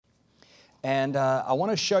And I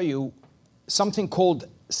want to show you something called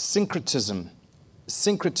syncretism.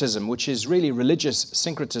 Syncretism, which is really religious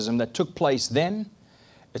syncretism that took place then.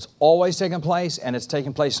 It's always taken place, and it's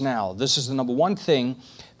taking place now. This is the number one thing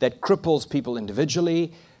that cripples people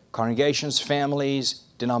individually, congregations, families,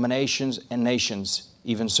 denominations, and nations,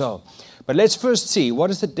 even so. But let's first see, what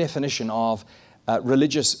is the definition of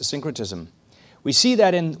religious syncretism? We see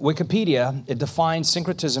that in Wikipedia, it defines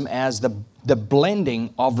syncretism as the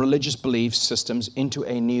blending of religious belief systems into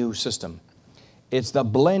a new system. It's the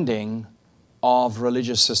blending of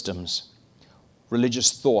religious systems,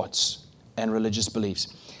 religious thoughts, and religious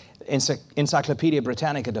beliefs. Encyclopedia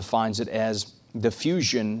Britannica defines it as the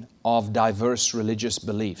fusion of diverse religious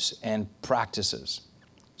beliefs and practices.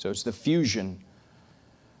 So it's the fusion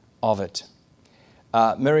of it.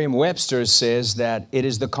 Merriam-Webster says that it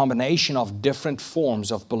is the combination of different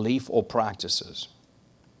forms of belief or practices.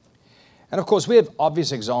 And of course, we have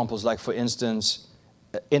obvious examples, like, for instance,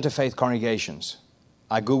 interfaith congregations.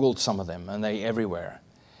 I Googled some of them, and they're everywhere.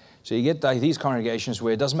 So you get these congregations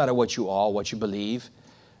where it doesn't matter what you are, what you believe,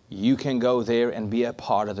 you can go there and be a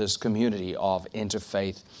part of this community of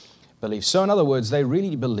interfaith beliefs. So in other words, they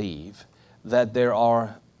really believe that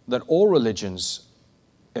that all religions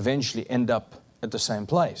eventually end up at the same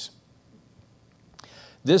place.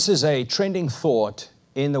 This is a trending thought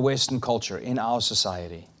in the Western culture, in our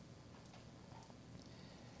society.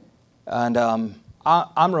 And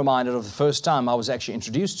I'm reminded of the first time I was actually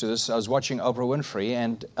introduced to this. I was watching Oprah Winfrey,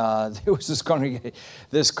 and there was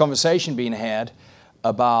this conversation being had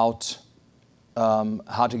about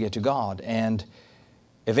how to get to God. And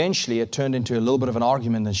eventually it turned into a little bit of an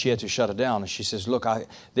argument, and she had to shut it down. And she says, look,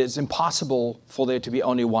 it's impossible for there to be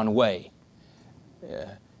only one way.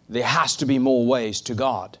 There has to be more ways to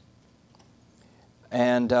God.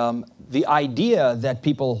 And the idea that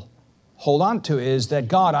people hold on to is that,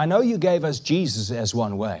 God, I know you gave us Jesus as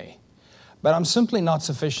one way, but I'm simply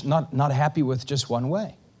not happy with just one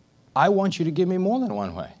way. I want you to give me more than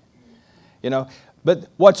one way. You know, but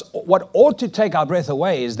what ought to take our breath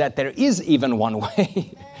away is that there is even one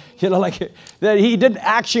way. You know, like that He didn't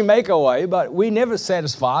actually make a way, but we never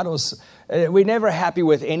satisfied, or we're never happy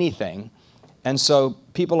with anything. And so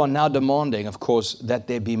people are now demanding, of course, that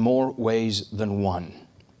there be more ways than one.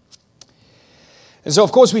 And so,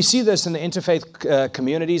 of course, we see this in the interfaith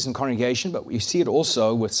communities and congregation, but we see it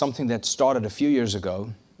also with something that started a few years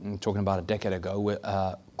ago, I'm talking about a decade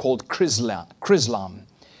ago, called Chrislam.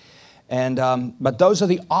 And but those are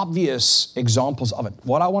the obvious examples of it.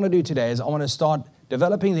 What I want to do today is I want to start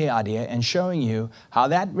developing the idea and showing you how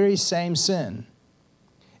that very same sin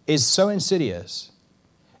is so insidious,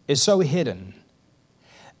 is so hidden,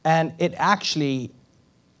 and it actually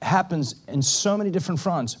happens in so many different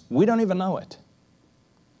fronts. We don't even know it.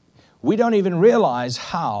 We don't even realize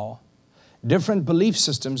how different belief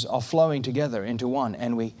systems are flowing together into one,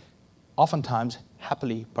 and we oftentimes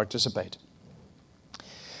happily participate.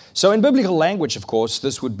 So in biblical language, of course,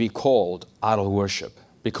 this would be called idol worship,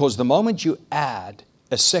 because the moment you add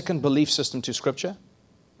a second belief system to Scripture,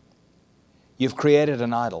 you've created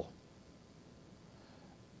an idol.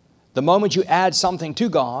 The moment you add something to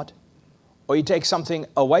God, or you take something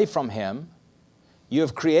away from Him, you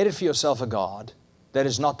have created for yourself a God that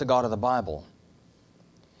is not the God of the Bible.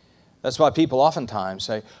 That's why people oftentimes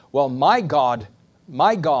say, well, my God,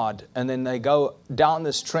 and then they go down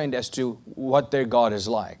this trend as to what their God is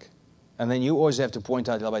like. And then you always have to point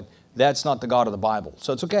out, that's not the God of the Bible.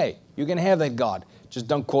 So it's okay. You can have that God. Just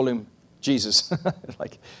don't call Him Jesus.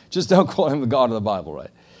 Just don't call Him the God of the Bible,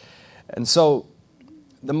 right? And so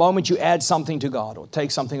the moment you add something to God or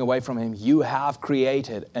take something away from Him, you have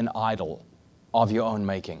created an idol of your own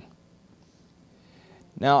making.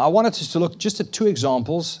 Now, I wanted us to look just at two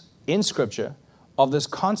examples in Scripture of this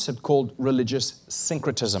concept called religious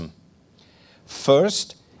syncretism.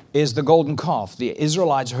 First is the golden calf. The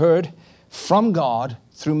Israelites heard from God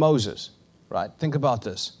through Moses, right? Think about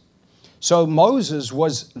this. So Moses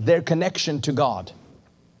was their connection to God.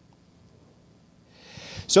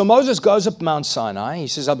 So Moses goes up Mount Sinai. He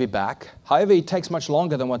says, I'll be back. However, it takes much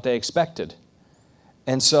longer than what they expected.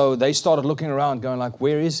 And so they started looking around going like,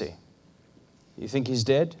 where is He? You think He's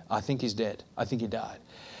dead? I think He's dead. I think He died.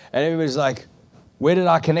 And everybody's like, where did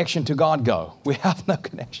our connection to God go? We have no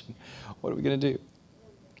connection. What are we going to do?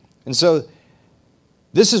 And so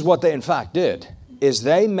this is what they in fact did, is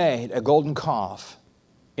they made a golden calf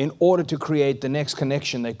in order to create the next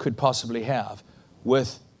connection they could possibly have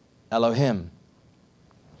with Elohim.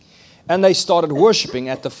 And they started worshiping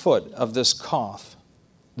at the foot of this calf,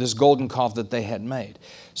 this golden calf that they had made.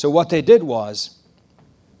 So what they did was,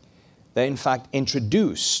 they in fact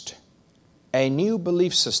introduced a new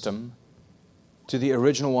belief system to the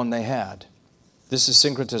original one they had. This is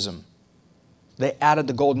syncretism. They added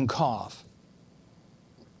the golden calf.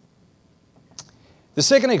 The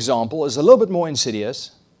second example is a little bit more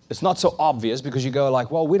insidious. It's not so obvious because you go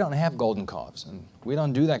like, well, we don't have golden calves, and we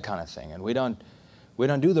don't do that kind of thing, and we don't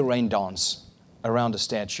do the rain dance around a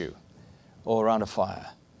statue or around a fire.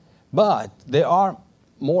 But there are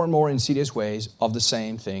more and more insidious ways of the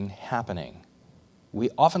same thing happening. We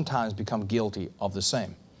oftentimes become guilty of the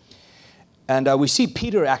same. And we see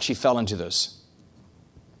Peter actually fell into this.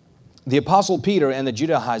 The Apostle Peter and the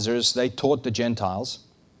Judaizers, they taught the Gentiles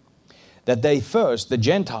that the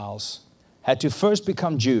Gentiles had to first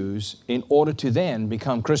become Jews in order to then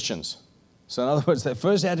become Christians. So in other words, they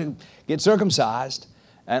first had to get circumcised,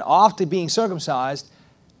 and after being circumcised,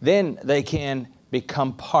 then they can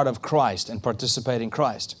become part of Christ and participate in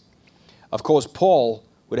Christ. Of course, Paul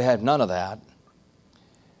would have had none of that.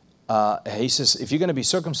 He says, if you're going to be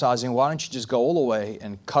circumcising, why don't you just go all the way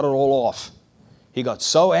and cut it all off? He got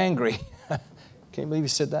so angry. Can you believe he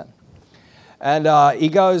said that? And he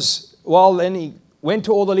goes, well, then he went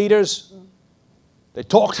to all the leaders. They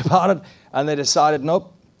talked about it, and they decided,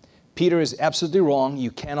 nope, Peter is absolutely wrong. You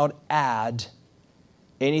cannot add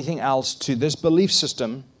anything else to this belief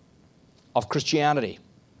system of Christianity.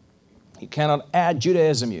 You cannot add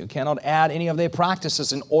Judaism. You cannot add any of their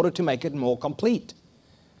practices in order to make it more complete.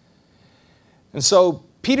 And so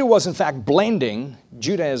Peter was in fact blending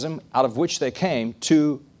Judaism, out of which they came,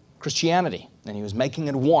 to Christianity. And he was making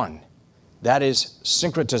it one. That is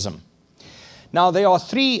syncretism. Now there are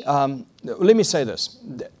three, let me say this.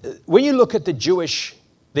 When you look at the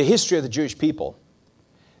history of the Jewish people,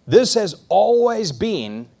 this has always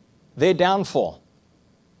been their downfall.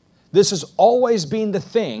 This has always been the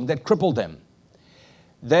thing that crippled them.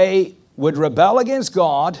 They would rebel against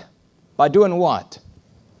God by doing what?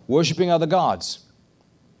 Worshipping other gods.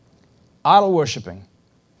 Idol worshiping.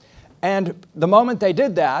 And the moment they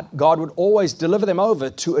did that, God would always deliver them over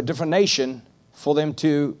to a different nation for them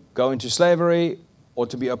to go into slavery or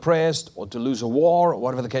to be oppressed or to lose a war or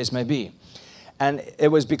whatever the case may be. And it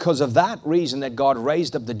was because of that reason that God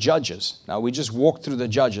raised up the judges. Now, we just walked through the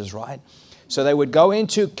judges, right? So they would go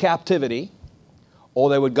into captivity, or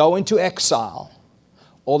they would go into exile,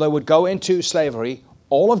 or they would go into slavery,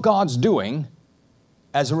 all of God's doing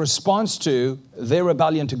as a response to their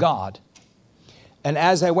rebellion to God. And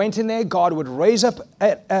as they went in there, God would raise up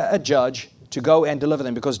a judge to go and deliver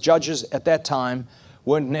them, because judges at that time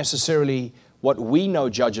weren't necessarily what we know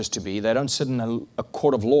judges to be. They don't sit in a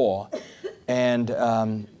court of law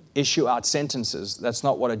and issue out sentences. That's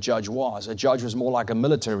not what a judge was. A judge was more like a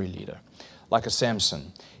military leader, like a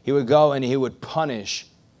Samson. He would go and he would punish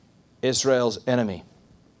Israel's enemy.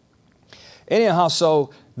 Anyhow,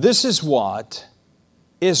 so this is what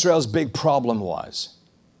Israel's big problem was.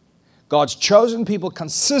 God's chosen people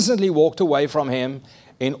consistently walked away from Him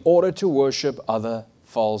in order to worship other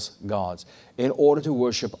false gods, in order to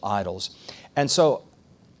worship idols. And so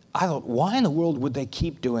I thought, why in the world would they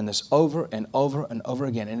keep doing this over and over and over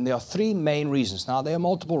again? And there are three main reasons. Now, there are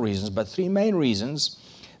multiple reasons, but three main reasons.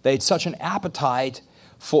 They had such an appetite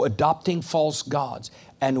for adopting false gods.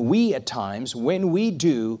 And we at times, when we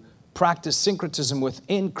do practice syncretism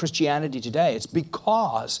within Christianity today, it's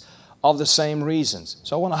because of the same reasons.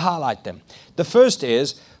 So I want to highlight them. The first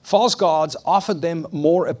is, false gods offered them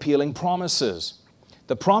more appealing promises.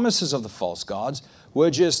 The promises of the false gods were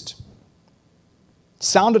just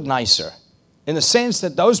sounded nicer, in the sense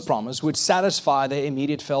that those promises would satisfy their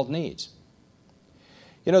immediate felt needs.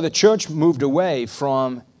 You know, the church moved away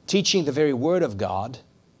from teaching the very Word of God,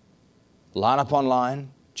 line upon line,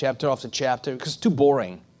 chapter after chapter, because it's too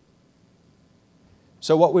boring.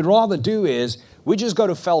 So what we'd rather do is, we just go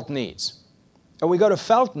to felt needs. And we go to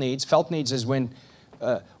felt needs. Felt needs is when,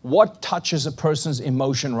 what touches a person's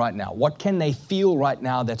emotion right now? What can they feel right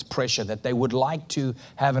now that's pressure, that they would like to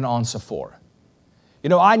have an answer for? You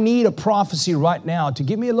know, I need a prophecy right now to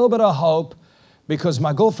give me a little bit of hope because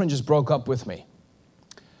my girlfriend just broke up with me.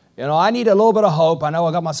 You know, I need a little bit of hope. I know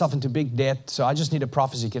I got myself into big debt, so I just need a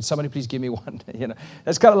prophecy. Can somebody please give me one? You know,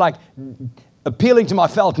 that's kind of like appealing to my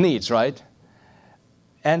felt needs, right?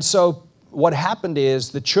 And so what happened is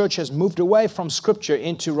the church has moved away from Scripture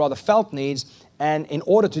into rather felt needs, and in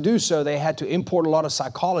order to do so, they had to import a lot of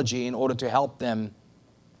psychology in order to help them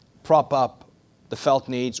prop up the felt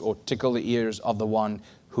needs or tickle the ears of the one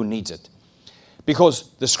who needs it.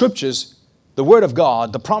 Because the Scriptures, the Word of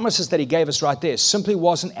God, the promises that He gave us right there simply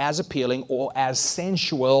wasn't as appealing or as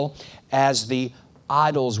sensual as the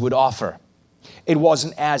idols would offer. It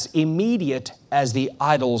wasn't as immediate as the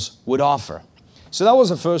idols would offer. So that was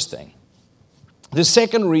the first thing. The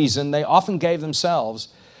second reason they often gave themselves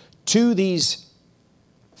to these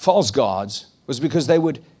false gods was because they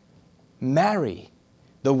would marry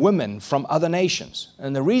the women from other nations.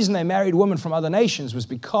 And the reason they married women from other nations was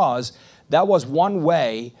because that was one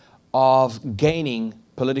way of gaining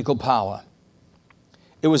political power.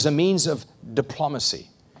 It was a means of diplomacy.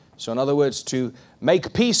 So in other words, to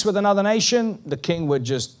make peace with another nation, the king would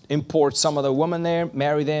just import some of the women there,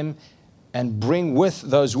 marry them, and bring with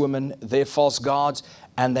those women their false gods,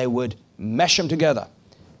 and they would mesh them together.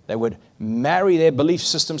 They would marry their belief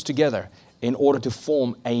systems together in order to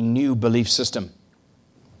form a new belief system.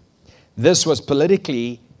 This was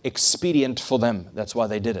politically expedient for them. That's why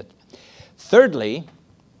they did it. Thirdly,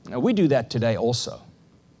 we do that today also.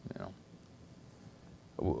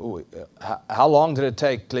 How long did it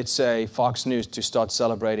take, let's say, Fox News to start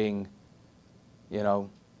celebrating,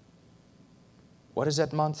 what is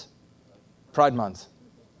that month? Pride Month.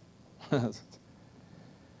 How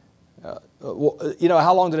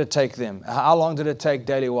long did it take them? How long did it take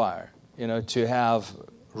Daily Wire, to have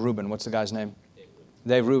Rubin, what's the guy's name?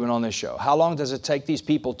 Dave Rubin on this show. How long does it take these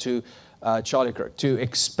people to, Charlie Kirk, to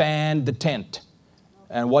expand the tent?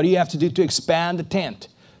 And what do you have to do to expand the tent?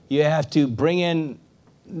 You have to bring in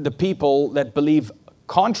the people that believe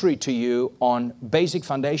contrary to you on basic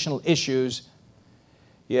foundational issues.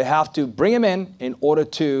 You have to bring them in order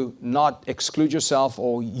to not exclude yourself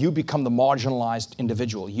or you become the marginalized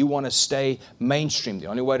individual. You want to stay mainstream. The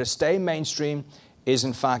only way to stay mainstream is,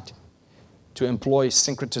 in fact, to employ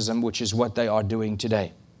syncretism, which is what they are doing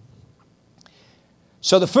today.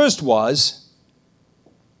 So the first was,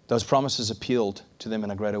 those promises appealed to them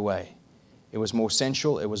in a greater way. It was more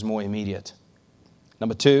sensual, it was more immediate.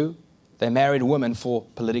 Number two, they married women for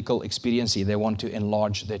political expediency. They want to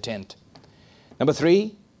enlarge their tent. Number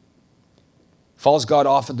three, false god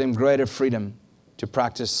offered them greater freedom to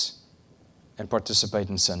practice and participate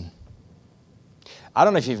in sin. I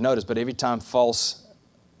don't know if you've noticed, but every time false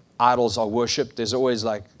idols are worshipped, there's always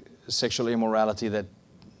like sexual immorality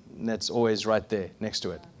that's always right there next to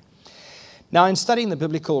it. Now, in studying the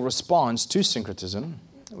biblical response to syncretism,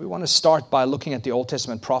 we want to start by looking at the Old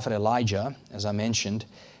Testament prophet Elijah, as I mentioned.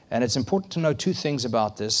 And it's important to know two things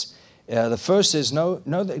about this. The first is know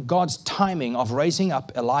that God's timing of raising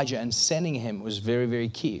up Elijah and sending him was very, very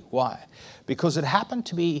key. Why? Because it happened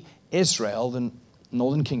to be Israel, the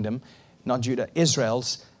northern kingdom, not Judah,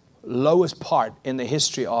 Israel's lowest part in the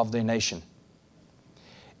history of their nation.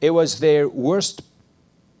 It was their worst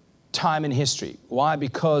time in history. Why?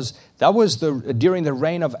 Because that was during the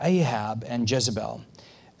reign of Ahab and Jezebel.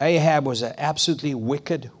 Ahab was an absolutely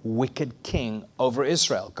wicked, wicked king over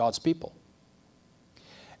Israel, God's people.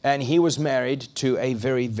 And he was married to a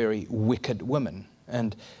very, very wicked woman.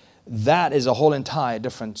 And that is a whole entire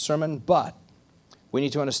different sermon. But we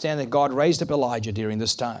need to understand that God raised up Elijah during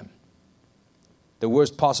this time, the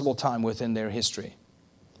worst possible time within their history.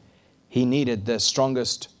 He needed the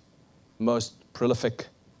strongest, most prolific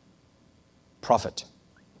prophet.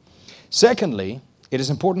 Secondly, it is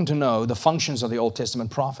important to know the functions of the Old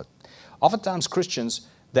Testament prophet. Oftentimes Christians,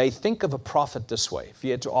 they think of a prophet this way. If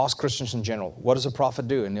you had to ask Christians in general, what does a prophet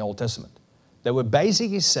do in the Old Testament? They would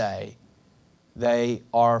basically say they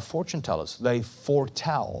are fortune tellers. They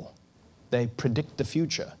foretell. They predict the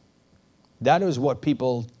future. That is what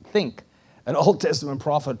people think an Old Testament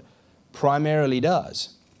prophet primarily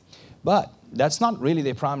does. But that's not really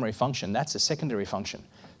their primary function. That's a secondary function.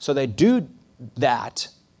 So they do that.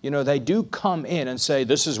 They do come in and say,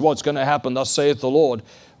 this is what's going to happen, thus saith the Lord.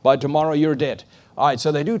 By tomorrow you're dead. All right,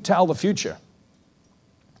 so they do tell the future.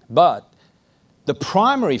 But the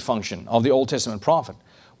primary function of the Old Testament prophet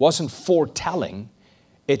wasn't foretelling,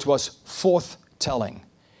 it was forthtelling.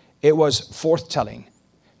 It was forthtelling.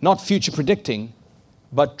 Not future predicting,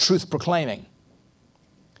 but truth proclaiming.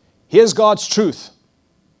 Here's God's truth.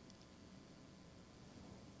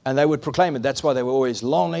 And they would proclaim it. That's why they were always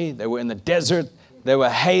lonely. They were in the desert. They were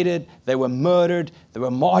hated. They were murdered. They were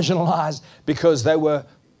marginalized because they were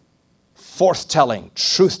forthtelling,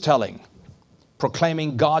 truth-telling,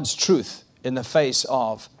 proclaiming God's truth in the face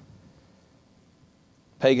of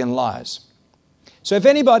pagan lies. So if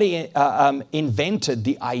anybody invented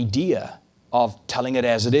the idea of telling it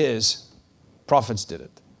as it is, prophets did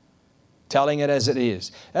it. Telling it as it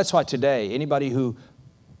is. That's why today, anybody who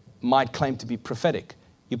might claim to be prophetic,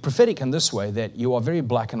 you're prophetic in this way that you are very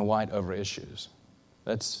black and white over issues.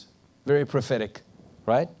 That's very prophetic,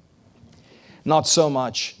 right? Not so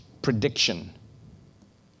much prediction,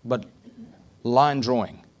 but line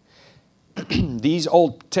drawing. These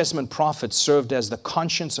Old Testament prophets served as the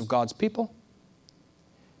conscience of God's people.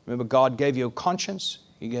 Remember, God gave you a conscience.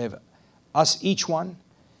 He gave us each one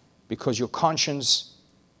because your conscience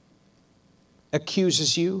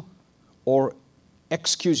accuses you or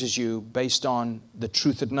excuses you based on the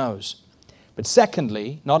truth it knows. But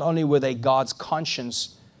secondly, not only were they God's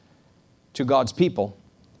conscience to God's people,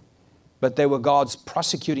 but they were God's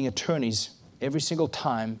prosecuting attorneys every single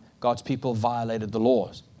time God's people violated the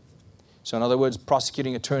laws. So in other words,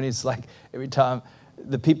 prosecuting attorneys, like every time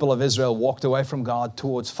the people of Israel walked away from God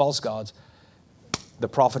towards false gods, the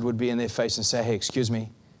prophet would be in their face and say, hey, excuse me.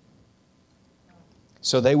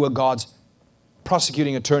 So they were God's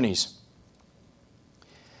prosecuting attorneys.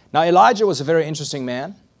 Now Elijah was a very interesting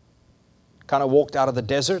man. Kind of walked out of the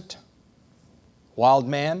desert. Wild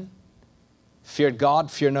man. Feared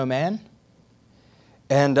God, feared no man.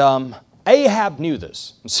 And Ahab knew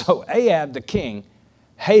this. And so Ahab, the king,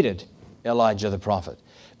 hated Elijah the prophet.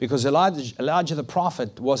 Because Elijah the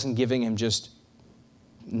prophet wasn't giving him just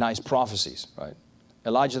nice prophecies, right?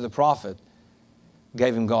 Elijah the prophet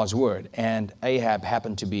gave him God's word. And Ahab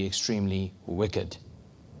happened to be extremely wicked.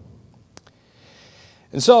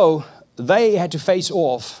 And so they had to face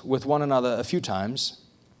off with one another a few times.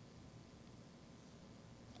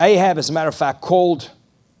 Ahab, as a matter of fact, called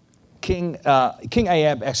King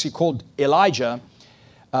Ahab actually called Elijah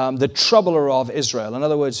the troubler of Israel. In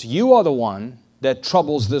other words, you are the one that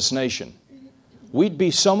troubles this nation. We'd be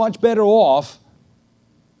so much better off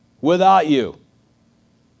without you.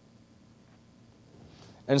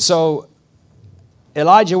 And so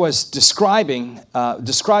Elijah was described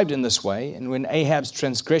in this way, and when Ahab's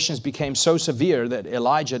transgressions became so severe that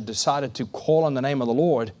Elijah decided to call on the name of the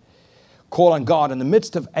Lord, call on God in the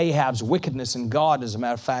midst of Ahab's wickedness, and God, as a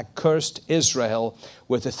matter of fact, cursed Israel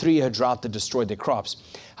with a 3-year drought that destroyed their crops.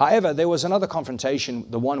 However, there was another confrontation,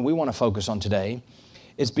 the one we want to focus on today,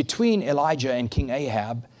 is between Elijah and King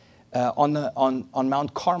Ahab on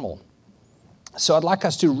Mount Carmel. So I'd like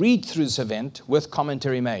us to read through this event with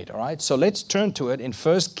commentary made, all right? So let's turn to it in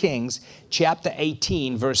 1 Kings chapter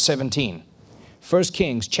 18, verse 17. 1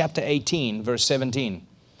 Kings chapter 18, verse 17.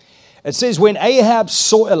 It says, when Ahab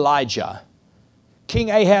saw Elijah, King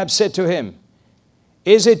Ahab said to him,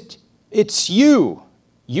 it's you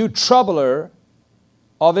troubler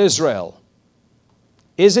of Israel.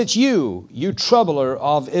 Is it you troubler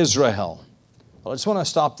of Israel? Well, I just want to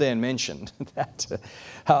stop there and mention that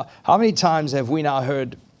how many times have we now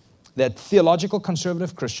heard that theological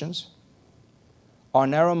conservative Christians are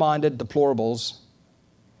narrow-minded deplorables,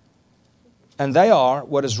 and they are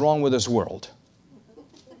what is wrong with this world.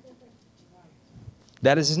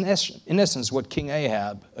 That is in essence what King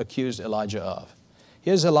Ahab accused Elijah of.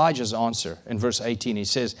 Here's Elijah's answer in verse 18. He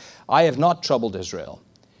says, I have not troubled Israel.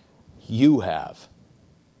 You have.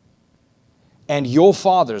 And your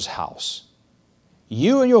father's house.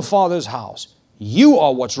 You and your father's house. You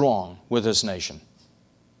are what's wrong with this nation.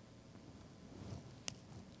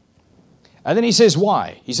 And then he says,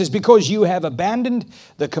 why? He says, because you have abandoned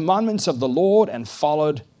the commandments of the Lord and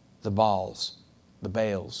followed the Baals.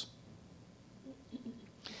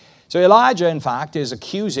 So Elijah, in fact, is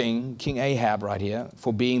accusing King Ahab right here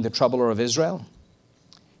for being the troubler of Israel.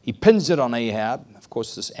 He pins it on Ahab. Of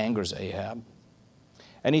course, this angers Ahab.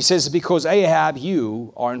 And he says, because Ahab,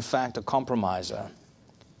 you are in fact a compromiser.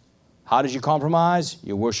 How did you compromise?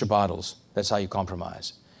 You worship idols. That's how you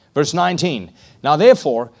compromise. Verse 19, now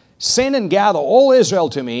therefore, send and gather all Israel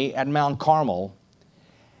to me at Mount Carmel,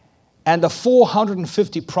 and the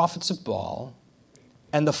 450 prophets of Baal,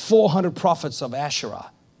 and the 400 prophets of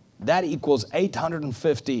Asherah. That equals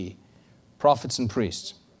 850 prophets and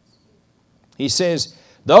priests. He says,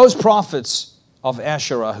 those prophets of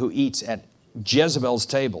Asherah who eats at Jezebel's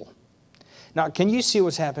table. Now, can you see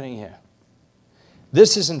what's happening here?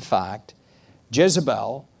 This is, in fact,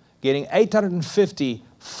 Jezebel getting 850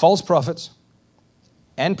 false prophets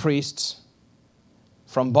and priests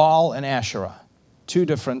from Baal and Asherah, 2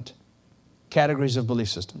 different categories of belief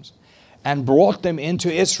systems, and brought them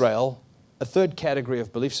into Israel, a 3rd category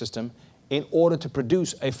of belief system, in order to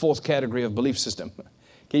produce a 4th category of belief system.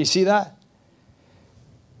 Can you see that?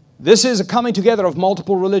 This is a coming together of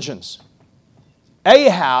multiple religions.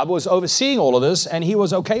 Ahab was overseeing all of this, and he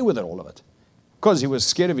was okay with it, all of it. Because he was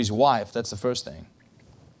scared of his wife, that's the first thing.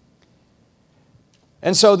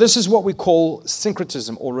 And so this is what we call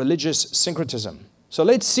syncretism, or religious syncretism. So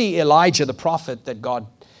let's see Elijah, the prophet that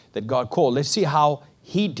God called. Let's see how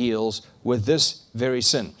he deals with this very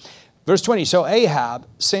sin. Verse 20, so Ahab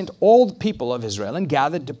sent all the people of Israel and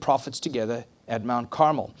gathered the prophets together at Mount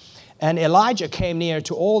Carmel. And Elijah came near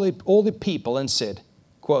to all the people and said,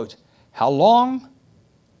 quote, how long,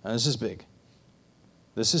 and this is big,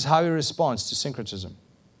 this is how he responds to syncretism.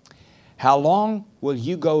 How long will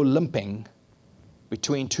you go limping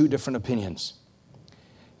between 2 different opinions?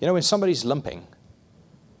 You know, when somebody's limping,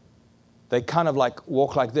 they kind of like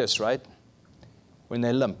walk like this, right? when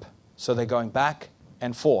they limp. So they're going back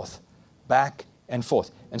and forth, back and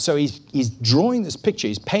forth. And so he's drawing this picture,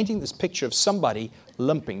 he's painting this picture of somebody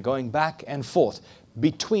limping, going back and forth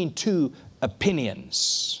between two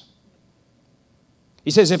opinions.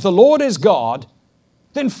 He says, if the Lord is God,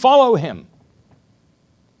 then follow him.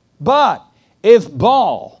 But if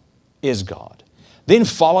Baal is God, then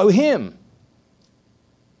follow him.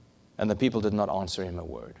 And the people did not answer him a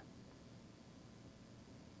word.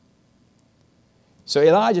 So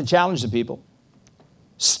Elijah challenged the people.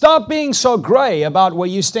 Stop being so gray about where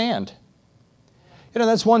you stand. You know,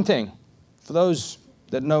 that's one thing. For those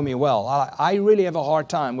that know me well, I really have a hard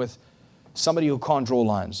time with somebody who can't draw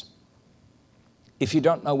lines. If you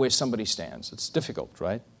don't know where somebody stands, it's difficult,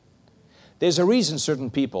 right? There's a reason certain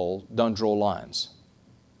people don't draw lines.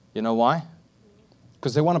 You know why?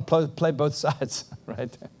 Because they want to play both sides,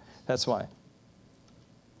 right? That's why.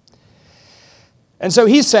 And so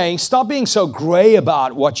he's saying, stop being so gray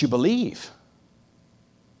about what you believe.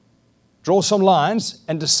 Draw some lines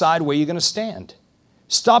and decide where you're going to stand.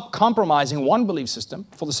 Stop compromising one belief system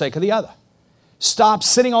for the sake of the other. Stop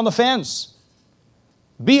sitting on the fence.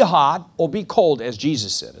 Be hot or be cold, as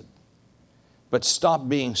Jesus said it. But stop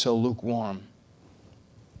being so lukewarm.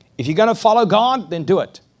 If you're going to follow God, then do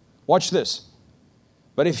it. Watch this.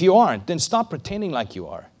 But if you aren't, then stop pretending like you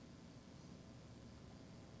are.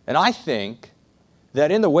 And I think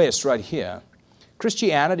that in the West right here,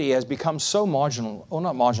 Christianity has become so marginal, or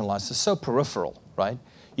not marginalized, it's so peripheral, right?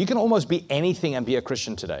 You can almost be anything and be a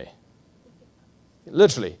Christian today.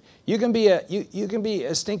 Literally. You can be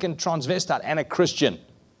a stinking transvestite and a Christian.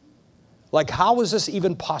 Like, how is this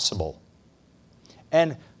even possible?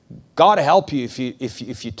 And God help you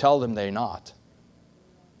if you tell them they're not.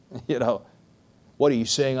 You know, what are you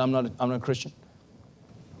saying? I'm not a Christian?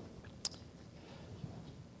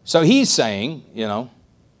 So he's saying, you know,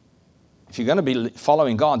 if you're going to be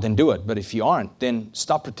following God, then do it. But if you aren't, then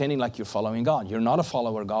stop pretending like you're following God. You're not a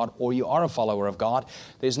follower of God, or you are a follower of God.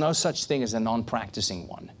 There's no such thing as a non-practicing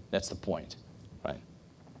one. That's the point, right?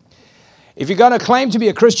 If you're going to claim to be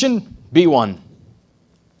a Christian, be one.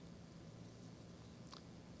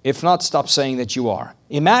 If not, stop saying that you are.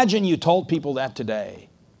 Imagine you told people that today,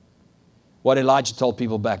 what Elijah told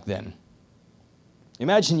people back then.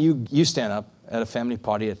 Imagine you stand up at a family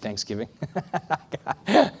party at Thanksgiving.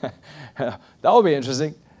 That would be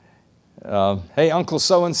interesting. Hey, Uncle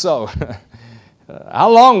so-and-so, how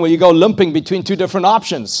long will you go limping between two different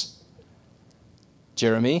options?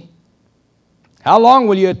 Jeremy, how long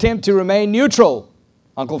will you attempt to remain neutral?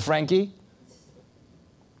 Uncle Frankie?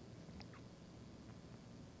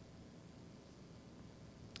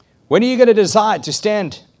 When are you going to decide to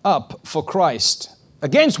stand up for Christ?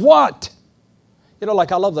 Against what? You know,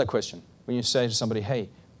 like, I love that question. When you say to somebody, hey,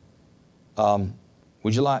 do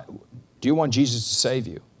you want Jesus to save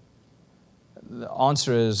you? The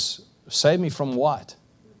answer is, save me from what?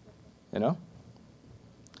 You know?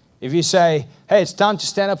 If you say, hey, it's time to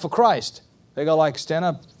stand up for Christ, they go like, stand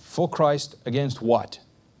up for Christ against what?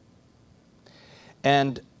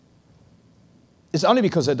 And it's only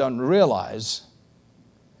because they don't realize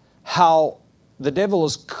how the devil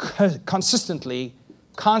is constantly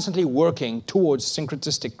working towards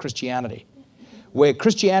syncretistic Christianity, where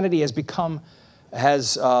Christianity has become,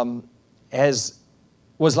 was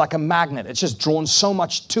like a magnet. It's just drawn so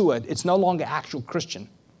much to it. It's no longer actual Christian.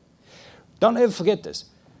 Don't ever forget this.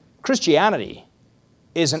 Christianity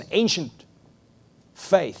is an ancient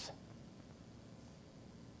faith.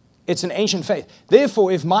 It's an ancient faith.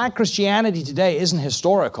 Therefore, if my Christianity today isn't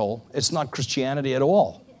historical, it's not Christianity at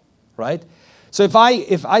all, right? So if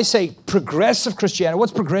I say progressive Christianity,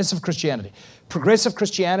 what's progressive Christianity? Progressive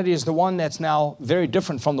Christianity is the one that's now very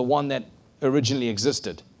different from the one that originally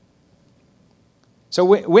existed. So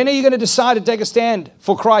when are you going to decide to take a stand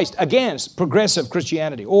for Christ against progressive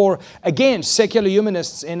Christianity or against secular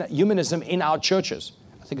humanism in our churches?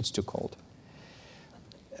 I think it's too cold.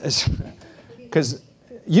 Because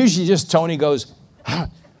usually just Tony goes,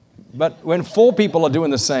 but when 4 people are doing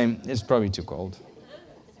the same, it's probably too cold.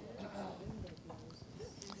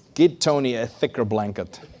 Get Tony a thicker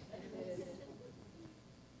blanket.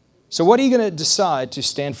 So what are you going to decide to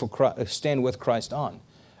stand with Christ on?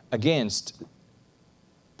 Against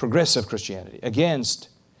progressive Christianity, against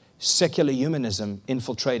secular humanism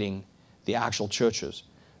infiltrating the actual churches.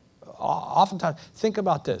 Oftentimes, think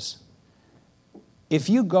about this. If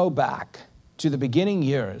you go back to the beginning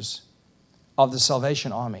years of the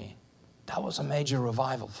Salvation Army, that was a major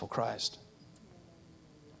revival for Christ.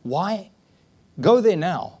 Why? Go there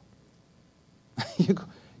now.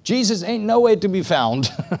 Jesus ain't nowhere to be found,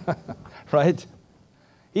 right?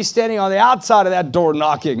 He's standing on the outside of that door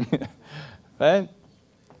knocking, right?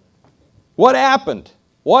 What happened?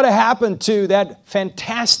 What happened to that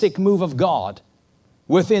fantastic move of God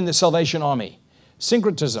within the Salvation Army?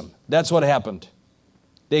 Syncretism. That's what happened.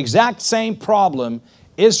 The exact same problem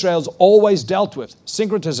Israel's always dealt with.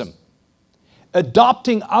 Syncretism.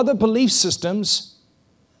 Adopting other belief systems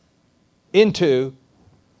into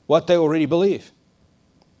what they already believe.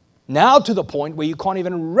 Now to the point where you can't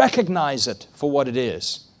even recognize it for what it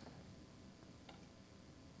is.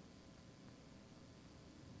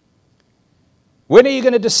 When are you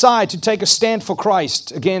going to decide to take a stand for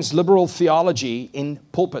Christ against liberal theology in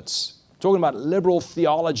pulpits? I'm talking about liberal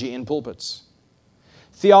theology in pulpits.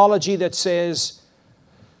 Theology that says,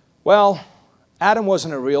 well, Adam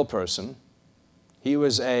wasn't a real person.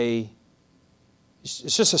 It's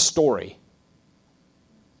just a story.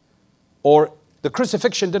 Or the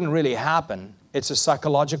crucifixion didn't really happen. It's a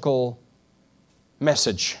psychological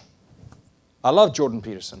message. I love Jordan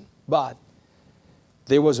Peterson, but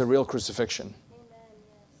there was a real crucifixion.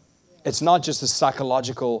 It's not just a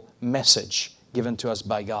psychological message given to us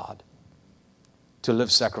by God to live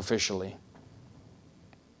sacrificially.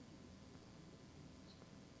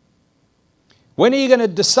 When are you going to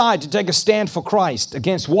decide to take a stand for Christ?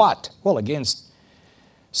 Against what? Well, against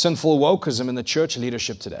sinful wokeism in the church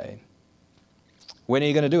leadership today. When are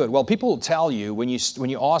you going to do it? Well, people will tell you when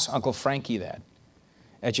you ask Uncle Frankie that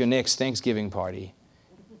at your next Thanksgiving party,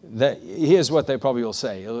 here's what they probably will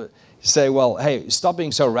say. You'll say, well, hey, stop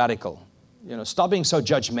being so radical. Stop being so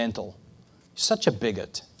judgmental. You're such a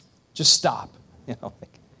bigot. Just stop.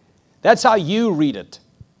 That's how you read it.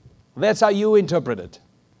 That's how you interpret it.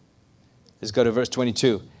 Let's go to verse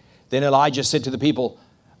 22. Then Elijah said to the people,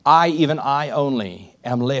 I, even I only,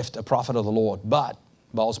 am left a prophet of the Lord, but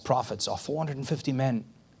Baal's prophets are 450 men.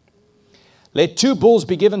 Let 2 bulls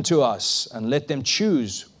be given to us, and let them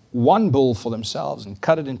choose 1 bull for themselves, and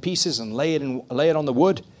cut it in pieces, and lay it on the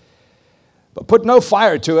wood. But put no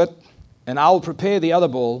fire to it, and I will prepare the other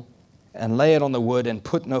bull, and lay it on the wood, and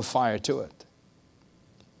put no fire to it.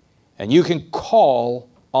 And you can call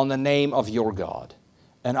on the name of your God,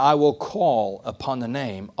 and I will call upon the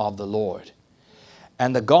name of the Lord.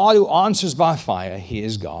 And the God who answers by fire, He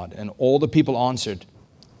is God. And all the people answered,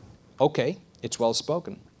 okay, it's well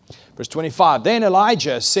spoken. Verse 25, then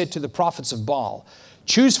Elijah said to the prophets of Baal,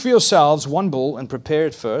 choose for yourselves 1 bull and prepare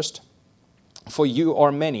it first, for you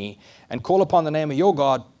are many, and call upon the name of your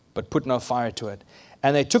God, but put no fire to it.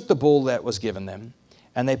 And they took the bull that was given them,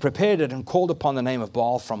 and they prepared it and called upon the name of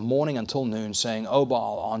Baal from morning until noon, saying, O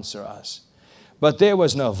Baal, answer us. But there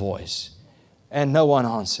was no voice, and no one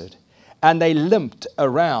answered. And they limped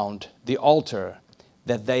around the altar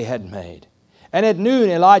that they had made. And at noon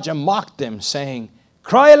Elijah mocked them, saying,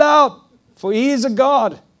 cry aloud, for he is a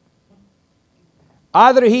God.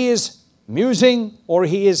 Either he is musing, or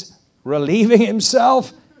he is relieving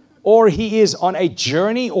himself, or he is on a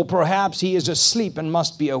journey, or perhaps he is asleep and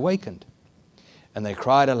must be awakened. And they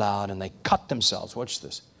cried aloud, and they cut themselves. Watch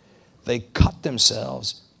this. They cut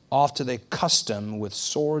themselves after their custom with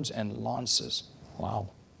swords and lances. Wow.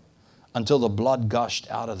 Until the blood gushed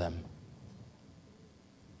out of them.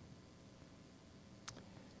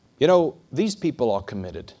 These people are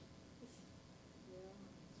committed.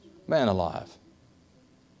 Man alive.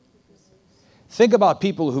 Think about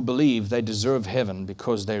people who believe they deserve heaven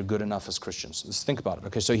because they're good enough as Christians. Let's think about it.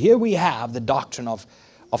 Okay, so here we have the doctrine of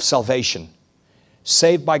salvation.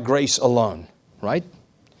 Saved by grace alone, right?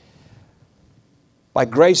 By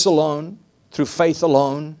grace alone, through faith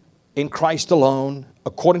alone, in Christ alone,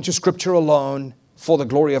 according to Scripture alone, for the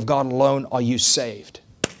glory of God alone, are you saved.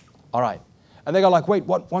 All right. And they go like, wait,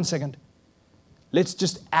 what? 1 second. Let's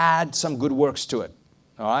just add some good works to it.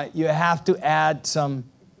 All right. You have to add some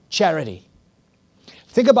charity.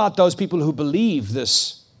 Think about those people who believe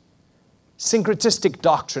this syncretistic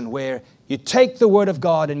doctrine where you take the Word of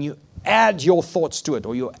God and you add your thoughts to it,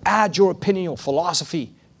 or you add your opinion or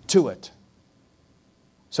philosophy to it.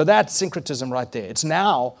 So that's syncretism right there. It's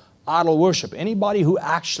now idol worship. Anybody who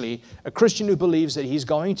actually, a Christian who believes that he's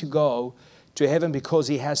going to go to heaven because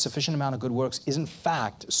he has sufficient amount of good works is in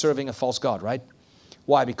fact serving a false god, right?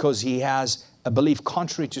 Why? Because he has a belief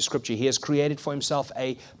contrary to Scripture. He has created for himself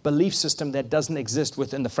a belief system that doesn't exist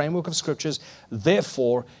within the framework of Scriptures.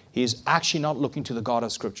 Therefore, he is actually not looking to the God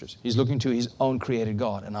of Scriptures. He's looking to his own created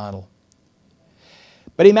God, an idol.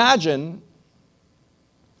 But imagine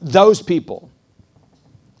those people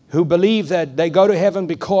who believe that they go to heaven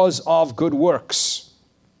because of good works.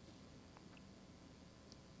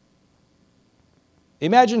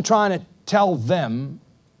 Imagine trying to tell them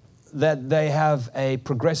that they have a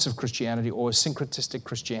progressive Christianity or a syncretistic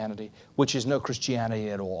Christianity, which is no Christianity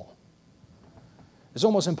at all. It's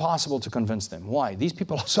almost impossible to convince them. Why? These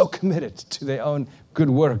people are so committed to their own good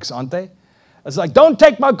works, aren't they? It's like, don't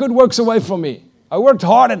take my good works away from me. I worked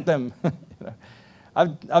hard at them.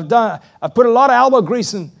 I've put a lot of elbow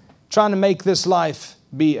grease in trying to make this life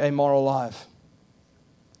be a moral life.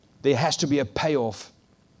 There has to be a payoff.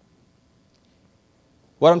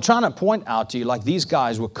 What I'm trying to point out to you, like these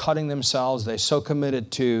guys were cutting themselves. They're so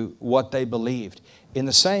committed to what they believed. In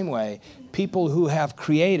the same way, people who have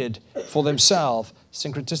created for themselves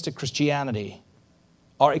syncretistic Christianity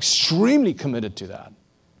are extremely committed to that.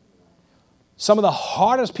 Some of the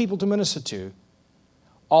hardest people to minister to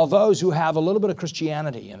are those who have a little bit of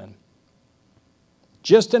Christianity in them.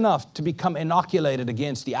 Just enough to become inoculated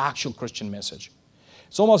against the actual Christian message.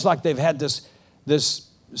 It's almost like they've had this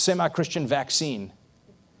semi-Christian vaccine.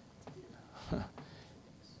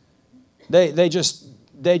 They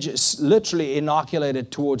just literally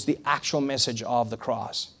inoculated towards the actual message of the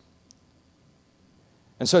cross.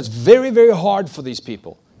 And so it's very, very hard for these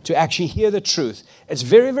people to actually hear the truth. It's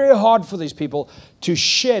very, very hard for these people to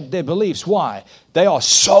shed their beliefs. Why? They are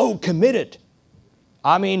so committed.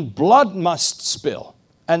 I mean, blood must spill,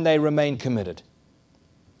 and they remain committed.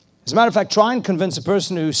 As a matter of fact, try and convince a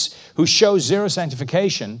person who shows zero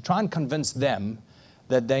sanctification, try and convince them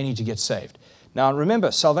that they need to get saved. Now,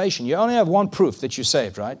 remember, salvation, you only have one proof that you're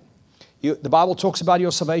saved, right? The Bible talks about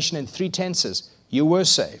your salvation in 3 tenses. You were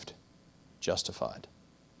saved, justified.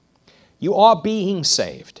 You are being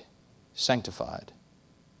saved, sanctified.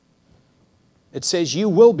 It says you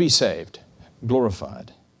will be saved,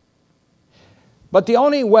 glorified. But the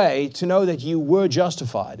only way to know that you were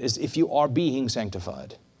justified is if you are being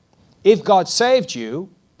sanctified. If God saved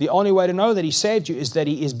you, the only way to know that He saved you is that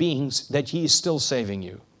He is still saving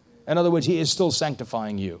you. In other words, He is still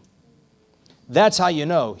sanctifying you. That's how you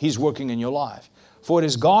know He's working in your life. For it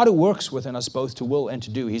is God who works within us both to will and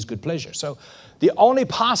to do His good pleasure. So the only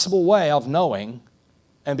possible way of knowing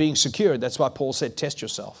and being secure, that's why Paul said, test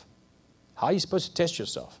yourself. How are you supposed to test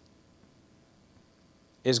yourself?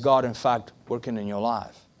 Is God, in fact, working in your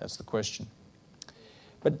life? That's the question.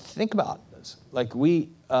 But think about this. Like we're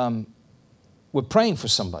praying for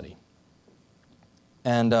somebody.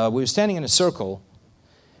 And we were standing in a circle,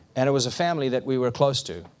 and it was a family that we were close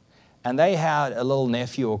to. And they had a little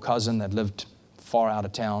nephew or cousin that lived far out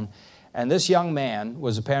of town. And this young man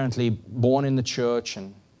was apparently born in the church,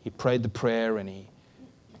 and he prayed the prayer, and he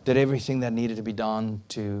did everything that needed to be done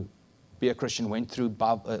to be a Christian, went through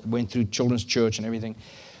children's church and everything.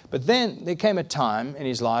 But then there came a time in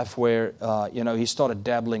his life where, he started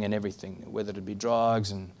dabbling in everything, whether it be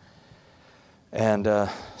drugs and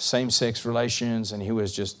same-sex relations, and he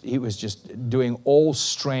was just doing all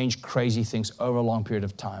strange, crazy things over a long period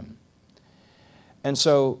of time. And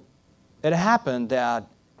so it happened that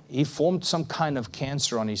he formed some kind of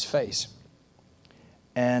cancer on his face.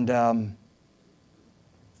 And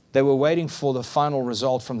they were waiting for the final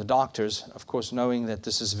result from the doctors, of course, knowing that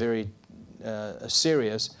this is very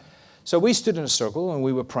serious. So we stood in a circle and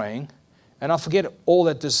we were praying. And I forget all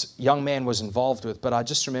that this young man was involved with, but I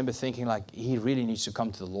just remember thinking, like, he really needs to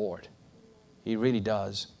come to the Lord. He really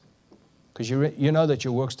does. Because you know that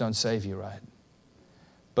your works don't save you, right?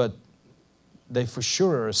 But they for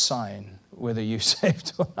sure are a sign whether you're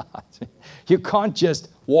saved or not. You can't just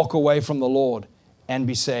walk away from the Lord and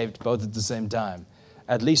be saved both at the same time.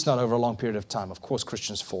 At least not over a long period of time. Of course,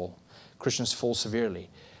 Christians fall. Christians fall severely.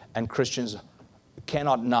 And Christians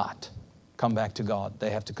cannot not come back to God. They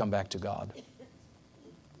have to come back to God.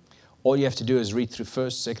 All you have to do is read through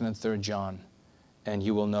 1st, 2nd, and 3rd John, and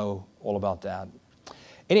you will know all about that.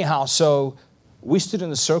 Anyhow, so we stood in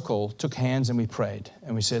the circle, took hands, and we prayed.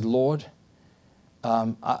 And we said, Lord,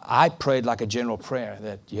 I prayed like a general prayer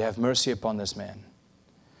that you have mercy upon this man.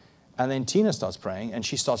 And then Tina starts praying, and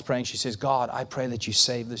she starts praying. She says, God, I pray that you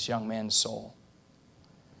save this young man's soul.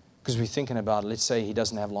 Because we're thinking about, let's say he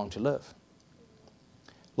doesn't have long to live.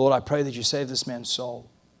 Lord, I pray that you save this man's soul.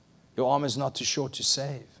 Your arm is not too short to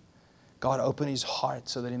save. God, open his heart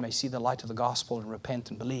so that he may see the light of the gospel and repent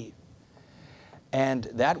and believe. And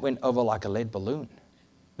that went over like a lead balloon.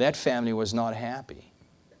 That family was not happy.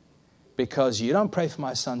 Because you don't pray for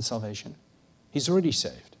my son's salvation. He's already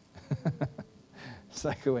saved. It's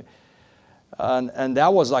like, and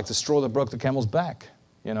that was like the straw that broke the camel's back,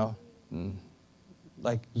 you know.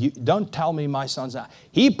 Like, you don't tell me my son's not.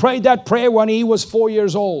 He prayed that prayer when he was 4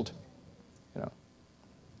 years old. You know.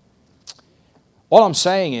 All I'm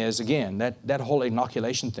saying is, again, that whole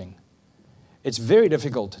inoculation thing. It's very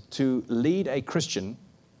difficult to lead a Christian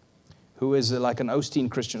who is like an Osteen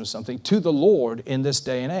Christian or something to the Lord in this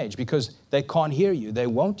day and age because they can't hear you. They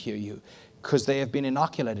won't hear you because they have been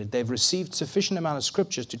inoculated. They've received sufficient amount of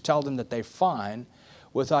scriptures to tell them that they're fine,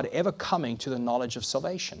 without ever coming to the knowledge of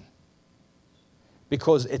salvation.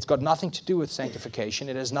 Because it's got nothing to do with sanctification.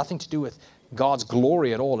 It has nothing to do with God's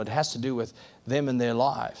glory at all. It has to do with them and their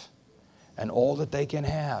life and all that they can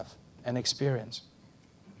have and experience.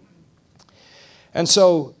 And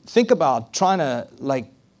so think about trying to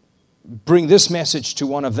bring this message to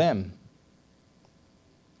one of them.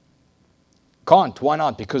 Can't. Why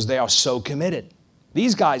not? Because they are so committed.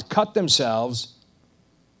 These guys cut themselves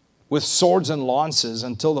with swords and lances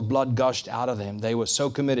until the blood gushed out of them. They were so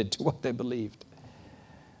committed to what they believed.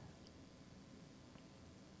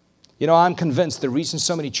 You know, I'm convinced the reason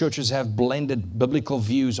so many churches have blended biblical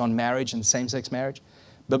views on marriage and same-sex marriage,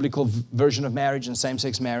 biblical version of marriage and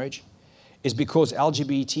same-sex marriage, is because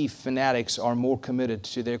LGBT fanatics are more committed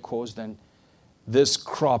to their cause than this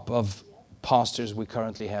crop of pastors we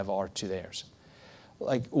currently have are to theirs.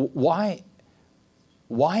 Why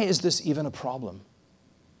is this even a problem?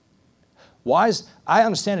 I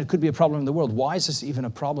understand it could be a problem in the world. Why is this even a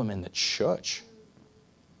problem in the church?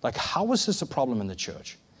 How is this a problem in the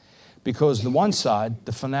church? Because the one side,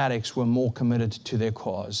 the fanatics, were more committed to their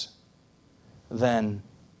cause than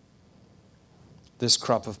this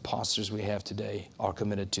crop of pastors we have today are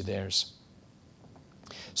committed to theirs.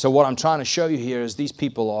 So what I'm trying to show you here is these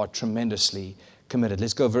people are tremendously committed.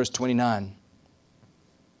 Let's go verse 29.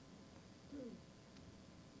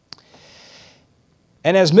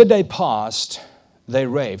 And as midday passed, they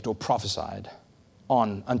raved or prophesied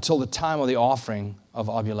on until the time of the offering of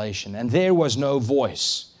oblation. And there was no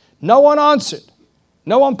voice. No one answered.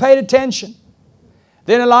 No one paid attention.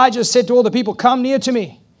 Then Elijah said to all the people, "Come near to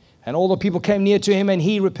me." And all the people came near to him, and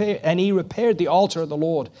he repaired the altar of the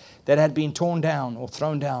Lord that had been torn down or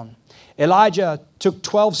thrown down. Elijah took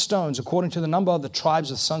 12 stones, according to the number of the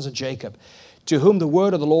tribes of the sons of Jacob, to whom the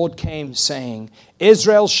word of the Lord came, saying,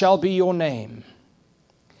 "Israel shall be your name."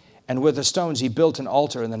 And with the stones he built an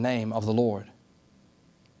altar in the name of the Lord.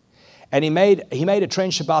 And he made a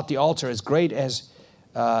trench about the altar as great as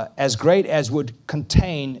would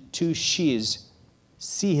contain 2 seahs,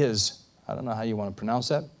 I don't know how you want to pronounce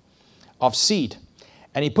that, of seed.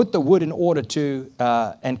 And he put the wood in order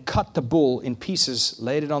and cut the bull in pieces,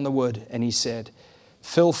 laid it on the wood, and he said,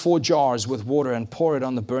 "Fill 4 jars with water and pour it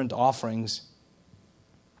on the burnt offerings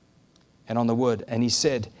and on the wood." And he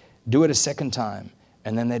said, "Do it a second time."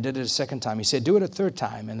 And then they did it a second time. He said, "Do it a third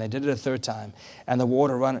time." And they did it a third time. And the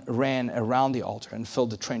water ran around the altar and filled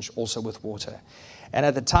the trench also with water. And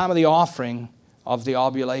at the time of the offering of the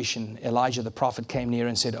oblation, Elijah the prophet came near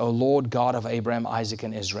and said, "O Lord God of Abraham, Isaac,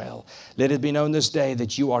 and Israel, let it be known this day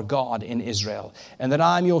that you are God in Israel, and that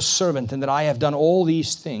I am your servant, and that I have done all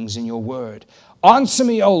these things in your word. Answer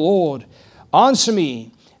me, O Lord, answer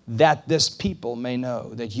me, that this people may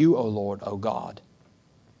know that you, O Lord, O God,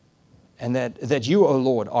 and that you, O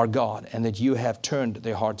Lord, are God, and that you have turned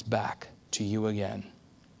their hearts back to you again."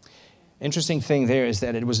 Interesting thing there is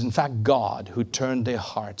that it was in fact God who turned their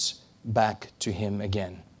hearts back to him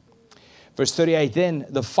again. Verse 38, then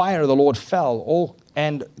the fire of the Lord fell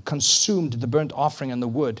and consumed the burnt offering and the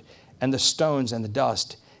wood and the stones and the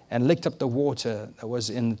dust and licked up the water that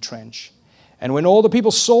was in the trench. And when all the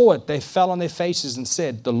people saw it, they fell on their faces and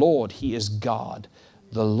said, "The Lord, He is God.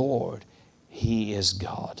 The Lord, He is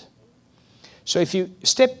God." So if you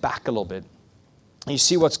step back a little bit, you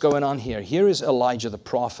see what's going on here. Here is Elijah the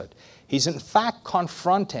prophet. He's in fact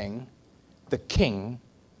confronting the king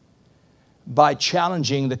by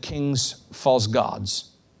challenging the king's false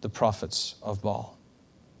gods, the prophets of Baal.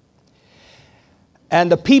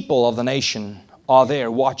 And the people of the nation are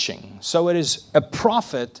there watching. So it is a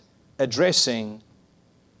prophet addressing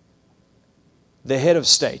the head of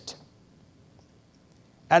state.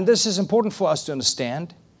 And this is important for us to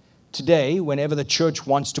understand. Today, whenever the church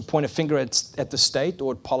wants to point a finger at the state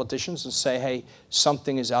or at politicians and say, "Hey,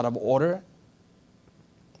 something is out of order,"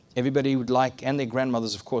 everybody would like, and their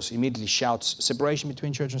grandmothers, of course, immediately shouts, "Separation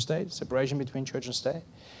between church and state, separation between church and state."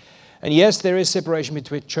 And yes, there is separation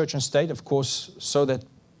between church and state, of course, so that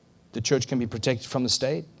the church can be protected from the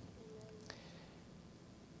state.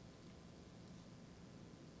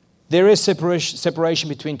 There is separation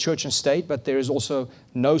between church and state, but there is also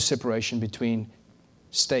no separation between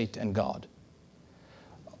state and God.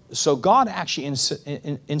 So God actually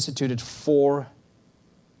instituted 4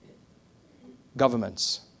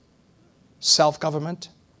 governments: self-government,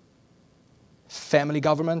 family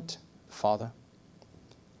government, Father,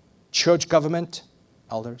 church government,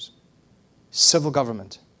 elders, civil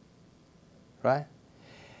government, right?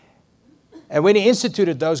 And when He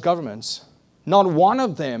instituted those governments, not one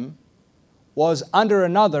of them was under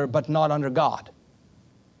another, but not under God.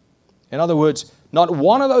 In other words, not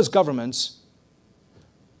one of those governments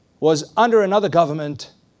was under another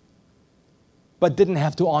government but didn't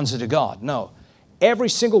have to answer to God. No. Every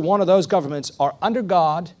single one of those governments are under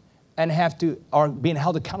God and are being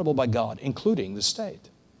held accountable by God, including the state.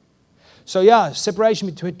 So yeah, separation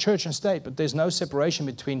between church and state, but there's no separation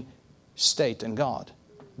between state and God.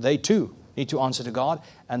 They too need to answer to God,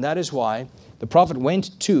 and that is why the prophet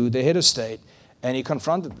went to the head of state and he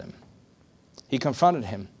confronted them. He confronted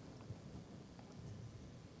him.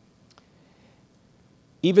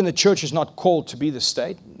 Even the church is not called to be the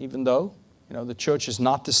state, even though, the church is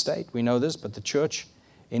not the state. We know this, but the church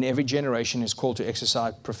in every generation is called to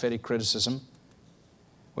exercise prophetic criticism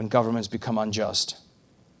when governments become unjust.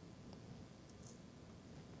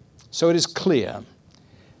 So it is clear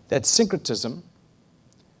that syncretism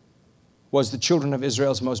was the children of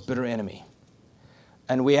Israel's most bitter enemy.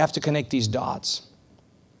 And we have to connect these dots.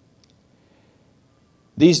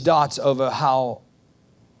 These dots over how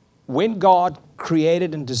when God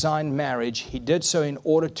created and designed marriage, He did so in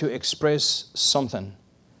order to express something.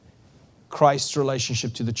 Christ's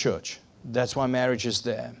relationship to the church. That's why marriage is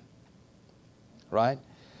there. Right?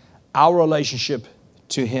 Our relationship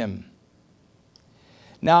to Him.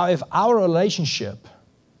 Now, if our relationship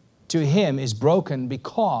to Him is broken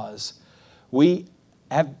because we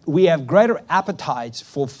have greater appetites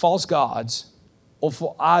for false gods or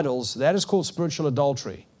for idols, that is called spiritual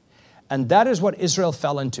adultery. And that is what Israel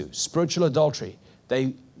fell into, spiritual adultery.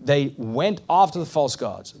 They went after the false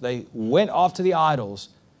gods. They went after the idols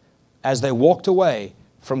as they walked away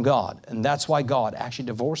from God. And that's why God actually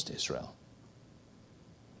divorced Israel.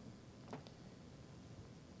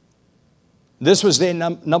 This was their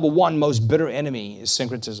number one most bitter enemy, is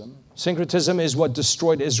syncretism. Syncretism is what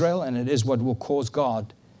destroyed Israel, and it is what will cause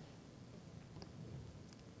God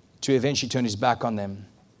to eventually turn His back on them.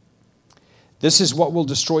 This is what will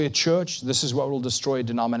destroy a church. This is what will destroy a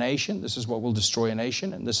denomination. This is what will destroy a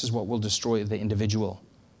nation. And this is what will destroy the individual.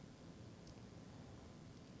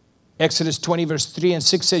 Exodus 20 verse 3 and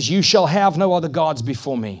 6 says, "You shall have no other gods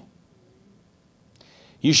before me.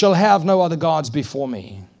 You shall have no other gods before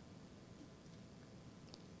me.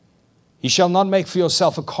 You shall not make for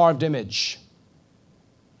yourself a carved image."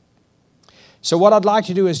 So what I'd like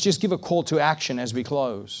to do is just give a call to action as we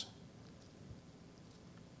close.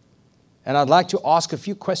 And I'd like to ask a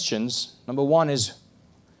few questions. Number one is,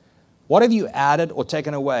 what have you added or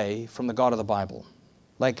taken away from the God of the Bible?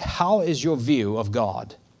 Like, how is your view of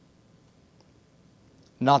God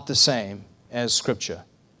not the same as Scripture?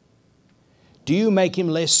 Do you make Him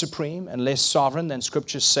less supreme and less sovereign than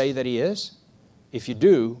Scriptures say that He is? If you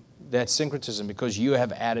do, that's syncretism, because you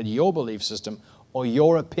have added your belief system or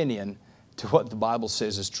your opinion to what the Bible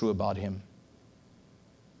says is true about Him.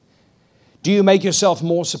 Do you make yourself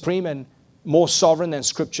more supreme and more sovereign than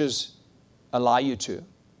Scriptures allow you to?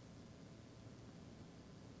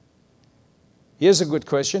 Here's a good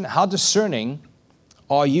question. How discerning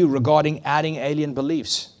are you regarding adding alien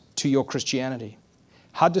beliefs to your Christianity?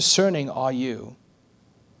 How discerning are you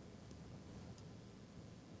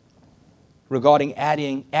regarding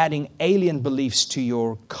adding alien beliefs to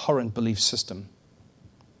your current belief system?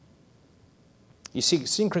 You see,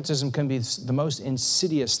 syncretism can be the most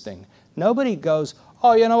insidious thing. Nobody goes,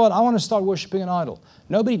 "Oh, you know what, I want to start worshiping an idol."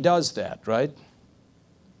 Nobody does that, right?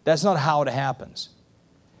 That's not how it happens.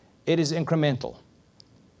 It is incremental.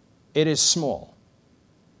 It is small.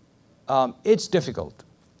 It's difficult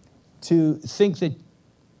to think that,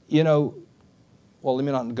 well, let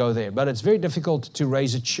me not go there, but it's very difficult to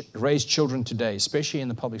raise children today, especially in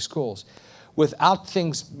the public schools, without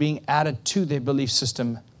things being added to their belief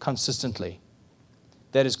system consistently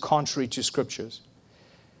that is contrary to Scriptures.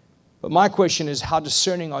 But my question is, how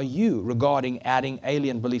discerning are you regarding adding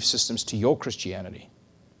alien belief systems to your Christianity?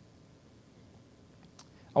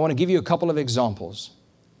 I want to give you a couple of examples.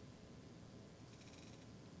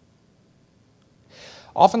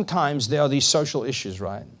 Oftentimes, there are these social issues,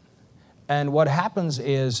 right? And what happens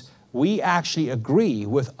is we actually agree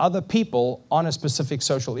with other people on a specific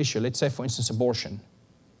social issue. Let's say, for instance, abortion.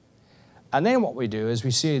 And then what we do is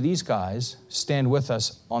we see these guys stand with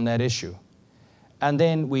us on that issue. And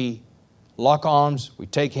then we lock arms, we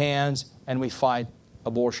take hands, and we fight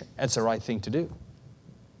abortion. That's the right thing to do.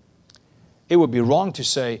 It would be wrong to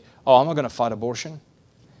say, "Oh, I'm not going to fight abortion,"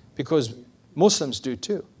 because Muslims do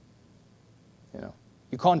too.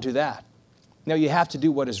 You can't do that. Now, you have to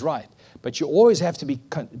do what is right, but you always have to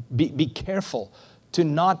be careful to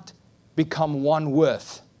not become one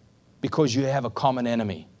with because you have a common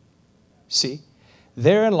enemy. See,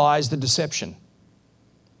 therein lies the deception.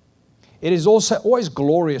 It is also always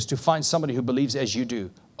glorious to find somebody who believes as you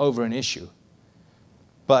do over an issue,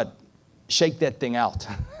 but shake that thing out.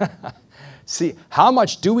 See, how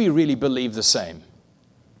much do we really believe the same?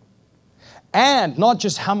 And not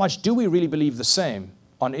just how much do we really believe the same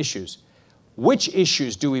on issues. Which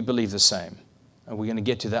issues do we believe the same? And we're going to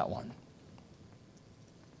get to that one.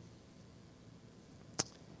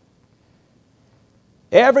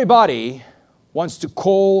 Everybody wants to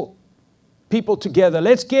call people together.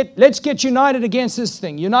 Let's get united against this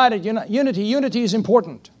thing. Unity is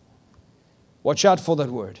important. Watch out for that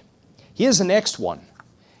word. Here's the next one.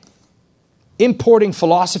 Importing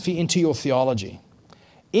philosophy into your theology.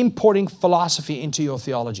 Importing philosophy into your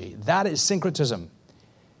theology. That is syncretism.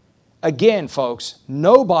 Again, folks,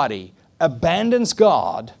 nobody abandons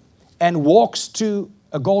God and walks to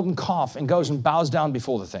a golden calf and goes and bows down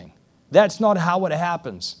before the thing. That's not how it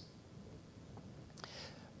happens.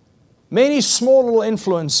 Many small little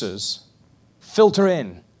influences filter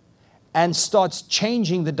in and starts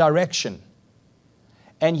changing the direction.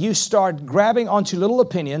 And you start grabbing onto little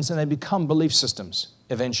opinions and they become belief systems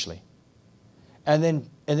eventually. And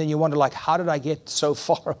then you wonder, like, how did I get so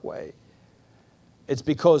far away? It's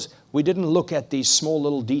because we didn't look at these small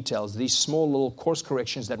little details, these small little course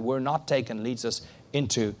corrections that were not taken leads us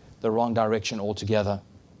into the wrong direction altogether.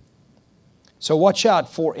 So watch out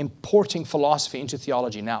for importing philosophy into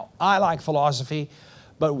theology. Now, I like philosophy,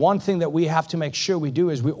 but one thing that we have to make sure we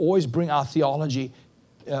do is we always bring our theology,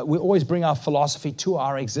 we always bring our philosophy to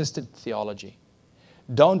our existed theology.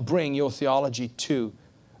 Don't bring your theology to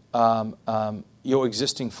your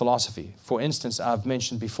existing philosophy. For instance, I've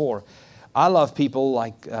mentioned before, I love people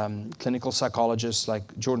like clinical psychologists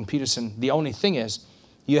like Jordan Peterson. The only thing is,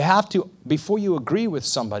 you have to, before you agree with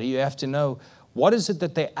somebody, you have to know, what is it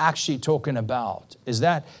that they're actually talking about?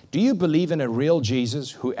 Do you believe in a real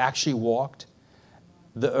Jesus who actually walked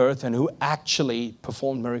the earth and who actually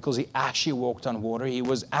performed miracles? He actually walked on water. He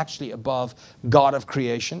was actually above God of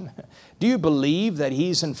creation. Do you believe that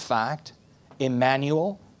He's in fact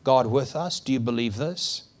Emmanuel, God with us? Do you believe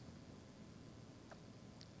this?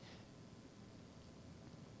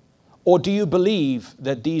 Or do you believe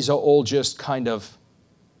that these are all just kind of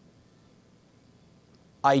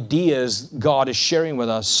ideas God is sharing with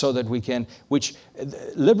us so that we can, which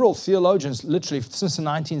liberal theologians, literally since the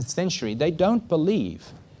 19th century, they don't believe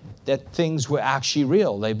that things were actually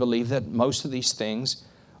real. They believe that most of these things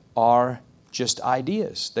are just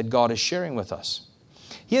ideas that God is sharing with us.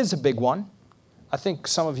 Here's a big one. I think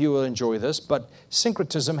some of you will enjoy this, but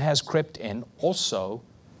syncretism has crept in also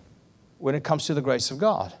when it comes to the grace of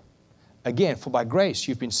God. Again, for by grace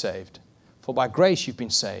you've been saved. For by grace you've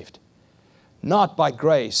been saved. Not by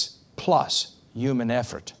grace plus human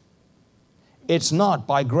effort. It's not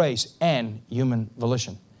by grace and human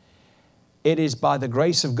volition. It is by the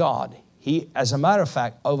grace of God. He, as a matter of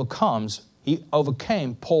fact, he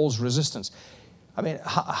overcame Paul's resistance. I mean,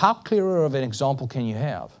 how clearer of an example can you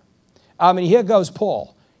have? I mean, here goes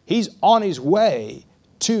Paul. He's on his way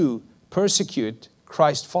to persecute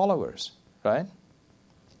Christ followers, right?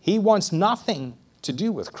 He wants nothing to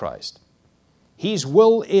do with Christ. His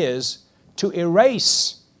will is to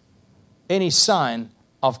erase any sign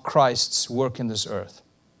of Christ's work in this earth.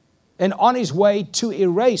 And on his way to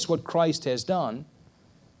erase what Christ has done,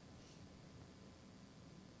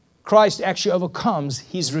 Christ actually overcomes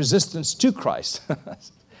his resistance to Christ.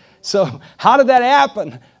 So how did that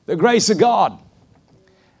happen? The grace of God.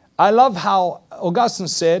 I love how Augustine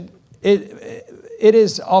said, it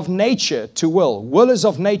is of nature to will. Will is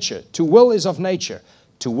of nature. To will is of nature.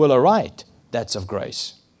 To will aright, that's of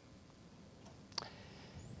grace.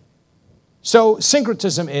 So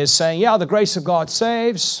syncretism is saying, yeah, the grace of God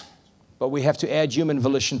saves, but we have to add human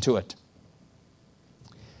volition to it.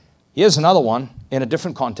 Here's another one in a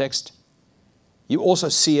different context. You also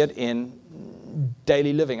see it in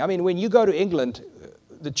daily living. I mean, when you go to England,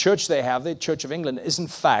 the church they have, the Church of England, is in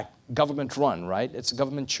fact government run, right? It's a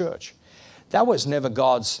government church. That was never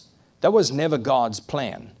God's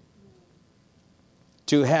plan.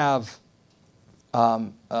 To have,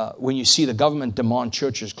 when you see the government demand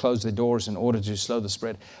churches close their doors in order to slow the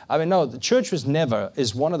spread. I mean, no, the church is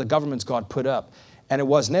one of the governments God put up, and it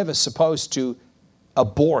was never supposed to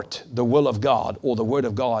abort the will of God or the word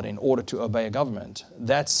of God in order to obey a government.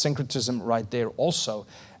 That's syncretism right there also,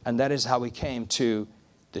 and that is how we came to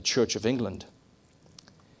the Church of England.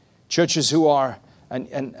 Churches who are,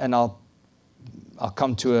 and I'll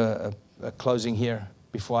come to a closing here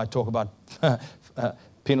before I talk about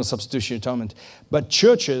penal substitutionary atonement. But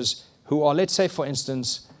churches who are, let's say for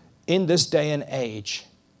instance, in this day and age,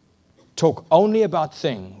 talk only about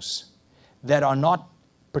things that are not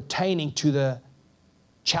pertaining to the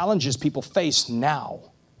challenges people face now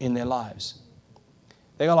in their lives.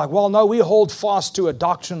 They go like, well, no, we hold fast to a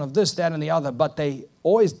doctrine of this, that, and the other, but they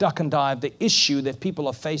always duck and dive the issue that people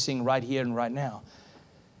are facing right here and right now.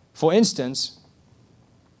 For instance,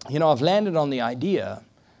 I've landed on the idea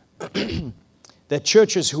that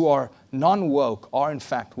churches who are non-woke are in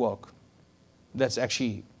fact woke. That's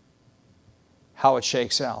actually how it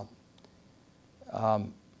shakes out.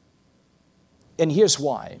 And here's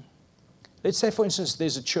why. Let's say, for instance,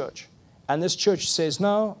 there's a church, and this church says,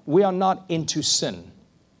 no, we are not into sin.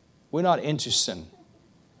 We're not into sin,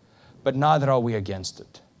 but neither are we against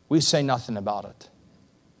it. We say nothing about it,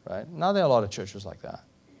 right? Now, there are a lot of churches like that.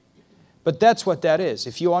 But that's what that is.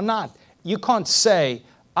 If you are not, you can't say,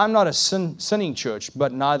 I'm not a sinning church,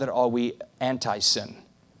 but neither are we anti-sin.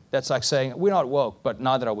 That's like saying, we're not woke, but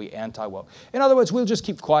neither are we anti-woke. In other words, we'll just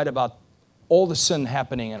keep quiet about all the sin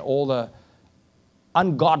happening and all the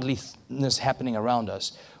ungodliness happening around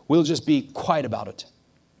us. We'll just be quiet about it.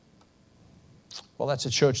 Well, that's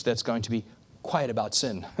a church that's going to be quiet about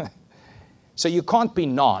sin. So you can't be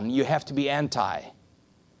non, you have to be anti.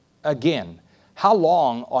 Again, how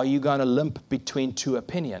long are you going to limp between two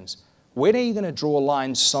opinions? When are you going to draw a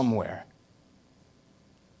line somewhere?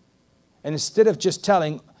 And instead of just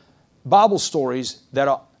telling Bible stories that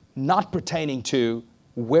are not pertaining to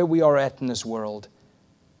where we are at in this world,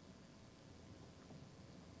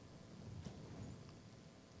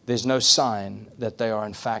 there's no sign that they are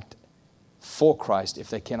in fact for Christ if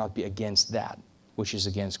they cannot be against that which is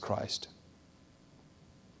against Christ.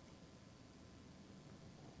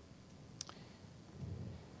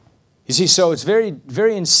 You see, so it's very,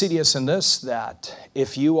 very insidious in this, that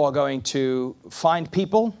if you are going to find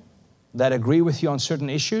people that agree with you on certain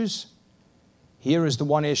issues, here is the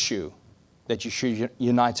one issue that you should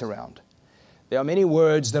unite around. There are many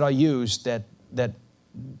words that are used that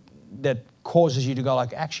causes you to go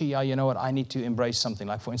like, actually, yeah, you know what, I need to embrace something.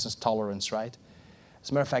 Like, for instance, tolerance, right? As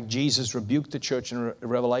a matter of fact, Jesus rebuked the church in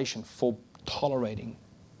Revelation for tolerating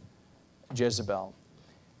Jezebel.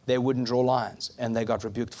 They wouldn't draw lines, and they got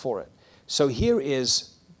rebuked for it. So here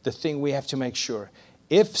is the thing we have to make sure.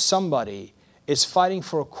 If somebody is fighting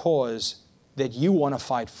for a cause that you want to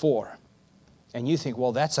fight for, and you think,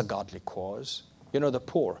 well, that's a godly cause. The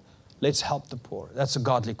poor. Let's help the poor. That's a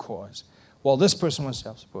godly cause. Well, this person wants to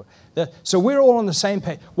help the poor. So we're all on the same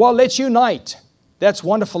page. Well, let's unite. That's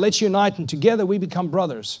wonderful. Let's unite, and together we become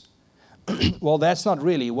brothers. Well, that's not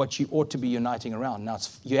really what you ought to be uniting around. Now,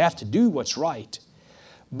 you have to do what's right.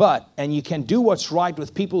 And you can do what's right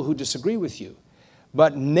with people who disagree with you,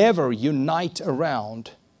 but never unite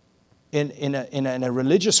around in a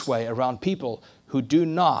religious way around people who do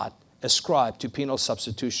not ascribe to penal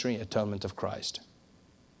substitutionary atonement of Christ.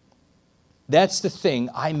 That's the thing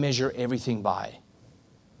I measure everything by.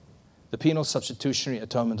 The penal substitutionary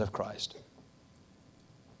atonement of Christ.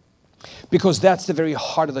 Because that's the very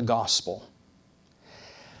heart of the gospel.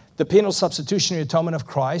 The penal substitutionary atonement of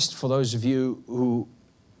Christ, for those of you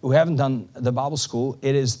who haven't done the Bible school,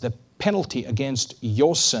 it is the penalty against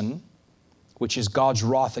your sin, which is God's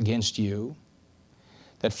wrath against you,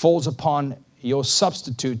 that falls upon your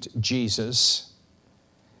substitute, Jesus,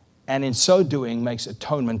 and in so doing makes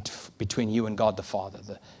atonement between you and God the Father.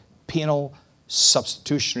 The penal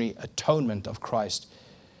substitutionary atonement of Christ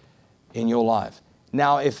in your life.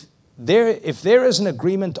 Now, if there is an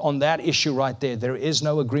agreement on that issue right there, there is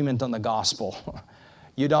no agreement on the gospel.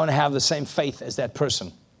 You don't have the same faith as that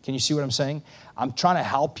person. Can you see what I'm saying? I'm trying to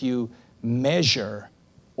help you measure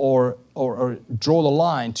or draw the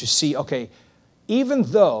line to see, okay, even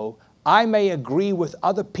though I may agree with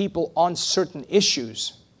other people on certain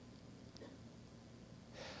issues,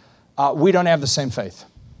 we don't have the same faith.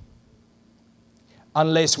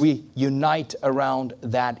 Unless we unite around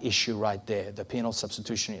that issue right there, the penal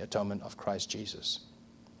substitutionary atonement of Christ Jesus.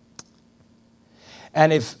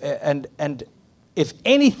 And if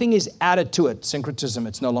anything is added to it, syncretism,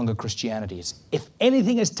 it's no longer Christianity. If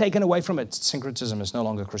anything is taken away from it, syncretism is no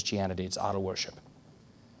longer Christianity, it's idol worship.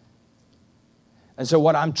 And so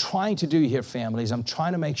what I'm trying to do here, family, is I'm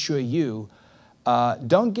trying to make sure you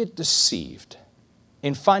don't get deceived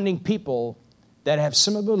in finding people that have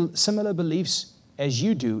similar beliefs as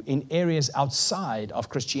you do in areas outside of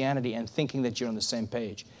Christianity and thinking that you're on the same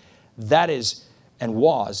page. That is and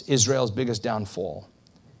was Israel's biggest downfall.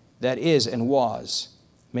 That is and was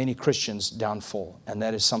many Christians' downfall. And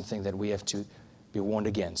that is something that we have to be warned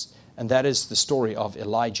against. And that is the story of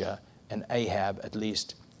Elijah and Ahab. At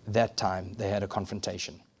least that time they had a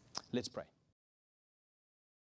confrontation. Let's pray.